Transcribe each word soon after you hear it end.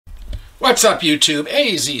What's up, YouTube?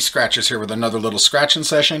 AZ Scratchers here with another little scratching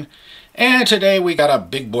session, and today we got a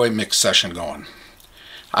big boy mix session going.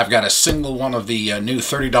 I've got a single one of the new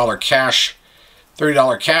 $30 cash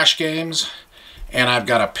games, and I've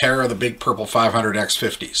got a pair of the big purple 500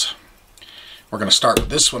 X50s. We're going to start with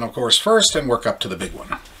this one, of course, first, and work up to the big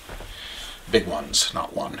one. Big ones,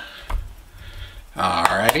 not one.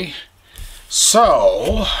 Alrighty.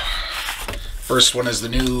 So, first one is the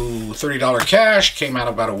new $30 cash. Came out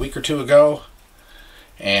about a week or two ago.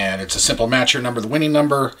 And it's a simple match your number, the winning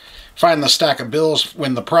number. Find the stack of bills,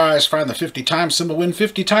 win the prize. Find the 50 times symbol, win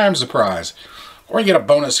 50 times the prize. Or you get a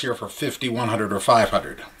bonus here for 50, 100, or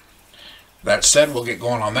 500. That said, we'll get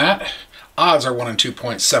going on that. Odds are 1 in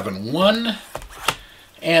 2.71.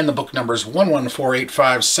 And the book number is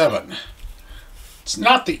 114857. It's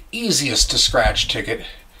not the easiest to scratch ticket,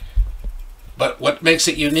 but what makes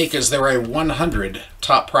it unique is there are a 100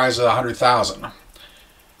 top prize of 100,000,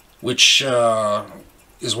 which is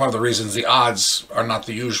one of the reasons the odds are not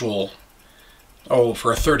the usual. Oh,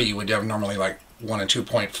 for a 30 you would have normally like 1 in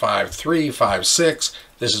 2.53, 56.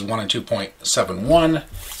 This is 1 in 2.71.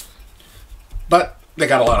 But they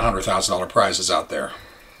got a lot of $100,000 prizes out there.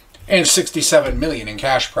 And 67 million in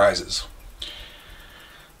cash prizes.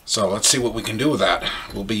 So let's see what we can do with that.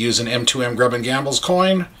 We'll be using M2M Grub and Gamble's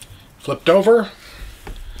coin. Flipped over.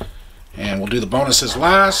 And we'll do the bonuses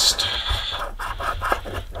last.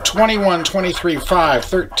 21, 23, 5,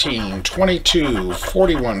 13, 22,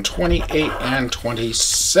 41, 28, and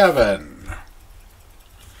 27.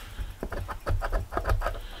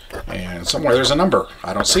 And somewhere there's a number.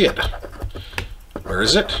 I don't see it. Where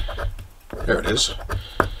is it? There it is.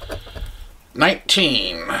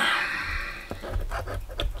 19.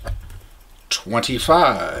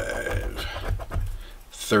 25.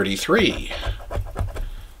 33.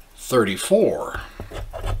 34.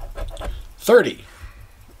 30.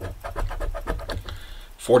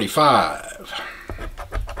 45.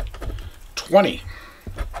 20.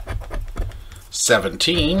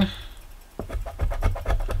 17.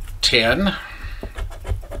 10.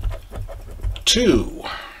 2.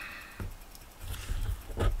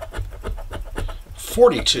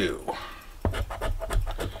 42.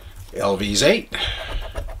 LV's 8.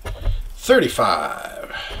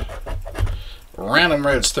 35. Random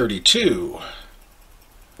Red's 32.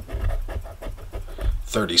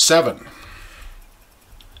 37.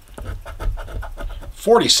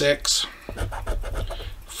 46.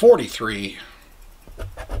 43.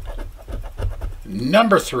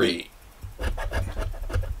 Number 3.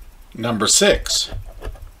 Number 6.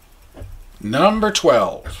 Number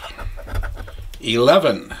 12.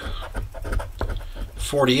 11.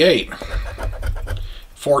 48.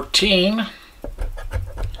 14.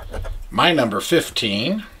 My number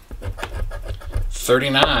 15.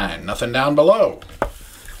 39. Nothing down below.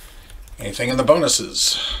 Anything in the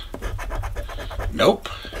bonuses? Nope.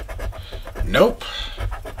 Nope.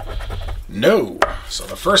 No. So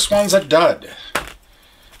the first one's a dud.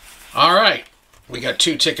 Alright. We got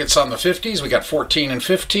 2 tickets on the 50s. We got 14 and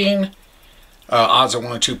 15. Odds are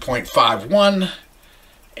 1 in 2.51.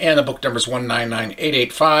 And the book number is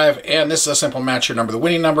 199885. And this is a simple match your number, the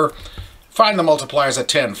winning number. Find the multipliers at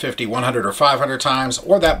 10, 50, 100, or 500 times,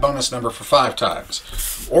 or that bonus number for 5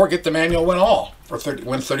 times. Or get the manual win all, for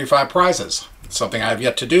win 35 prizes. It's something I have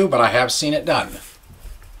yet to do, but I have seen it done.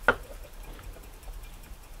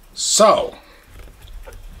 So,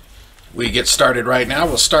 we get started right now.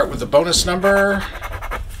 We'll start with the bonus number,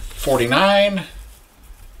 49.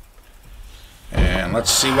 And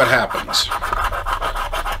let's see what happens.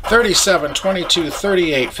 37, 22,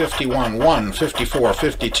 38, 51, 1, 54,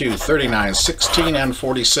 52, 39, 16, and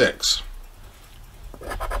 46.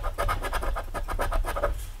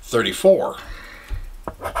 34.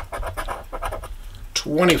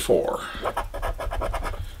 24.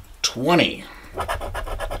 20.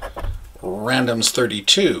 Randoms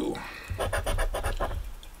 32.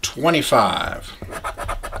 25.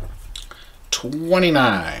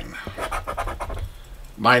 29.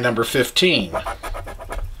 My number 15.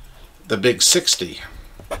 The big 60.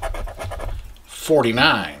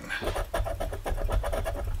 49.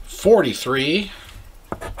 43.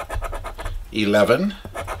 11.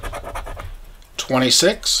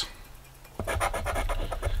 26.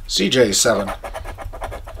 CJ 7.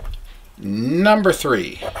 Number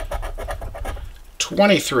 3.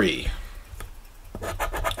 23.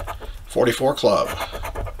 44 club.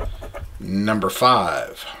 Number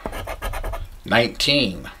 5.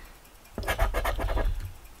 19.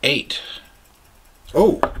 8.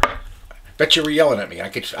 Oh, bet you were yelling at me. I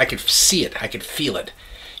could see it. I could feel it.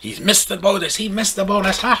 He's missed the bonus. He missed the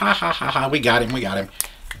bonus. Ha ha ha ha ha. We got him. We got him.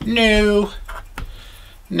 No.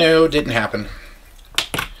 No, didn't happen.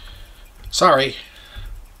 Sorry.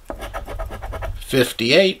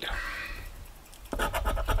 58.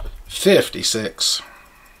 56.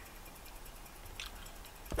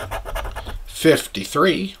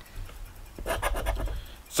 53.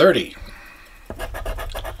 30.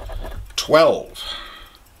 12.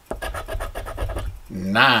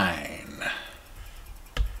 9.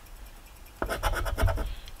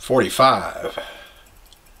 45.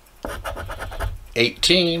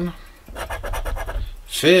 18.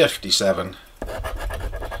 57.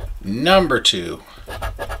 Number 2.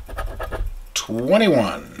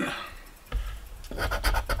 21.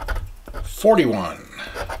 41.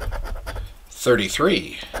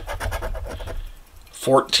 33.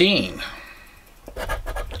 14.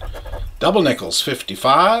 Double nickels,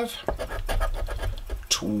 55.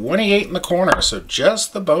 28 in the corner, so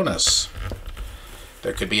just the bonus.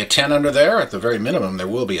 There could be a 10 under there. At the very minimum, there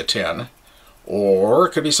will be a 10. Or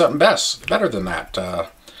it could be something better than that.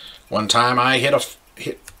 One time I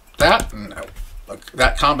hit that and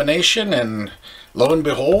that combination, and lo and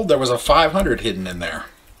behold, there was a 500 hidden in there.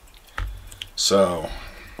 So,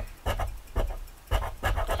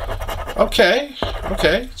 okay,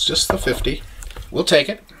 it's just the 50. We'll take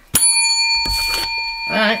it.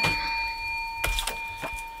 All right.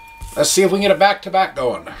 Let's see if we can get a back-to-back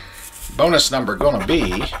going. Bonus number going to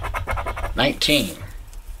be 19.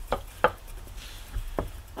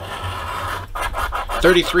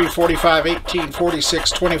 33, 45, 18,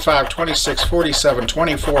 46, 25, 26, 47,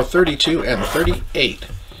 24, 32, and 38.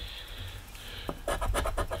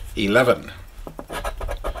 11.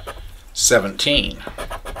 17.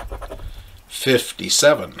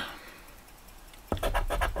 57.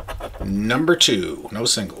 Number 2, no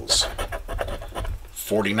singles.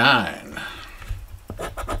 49.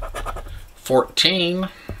 14.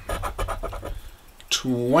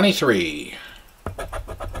 23.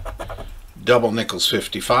 Double nickels,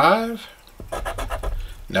 55.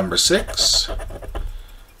 Number 6.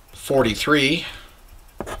 43.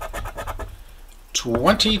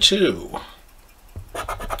 22.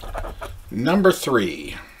 Number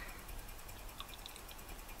 3.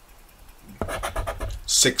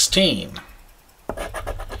 16.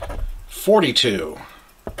 42.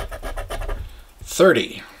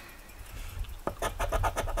 30.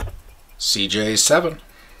 CJ 7.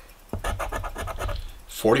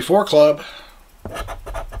 44 club.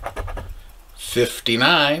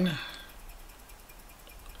 59.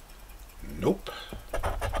 Nope.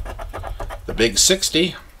 The big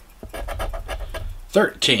 60.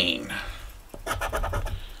 13.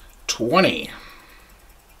 20.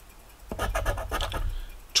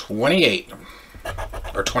 28.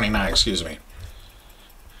 Or 29, excuse me.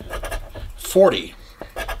 40.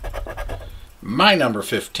 My number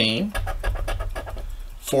 15.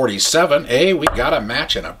 47. Hey, we got a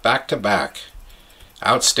match and a back-to-back.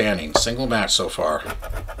 Outstanding. Single match so far.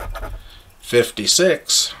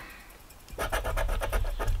 56.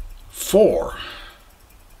 4.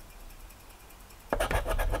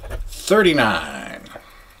 39.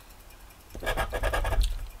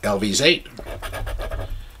 LV's 8.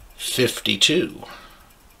 52.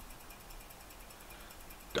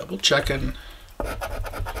 Double checking.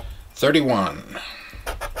 31.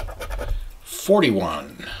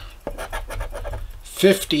 41.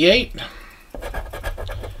 58.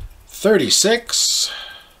 36.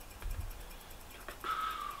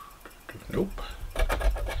 Nope.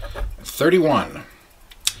 31.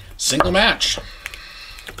 Single match.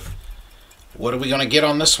 What are we going to get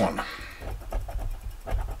on this one?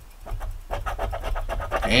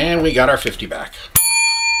 And we got our 50 back.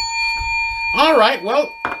 All right, well,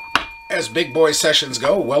 as Big Boy sessions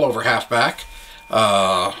go, well over half back.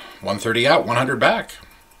 130 out, 100 back.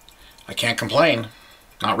 I can't complain.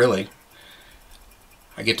 Not really.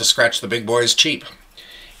 I get to scratch the big boys cheap.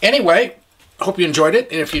 Anyway, hope you enjoyed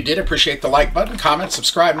it. And if you did, appreciate the like button, comment,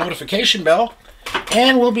 subscribe, notification bell.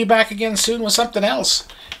 And we'll be back again soon with something else.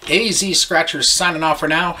 AZ Scratchers signing off for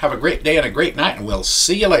now. Have a great day and a great night, and we'll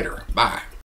see you later. Bye.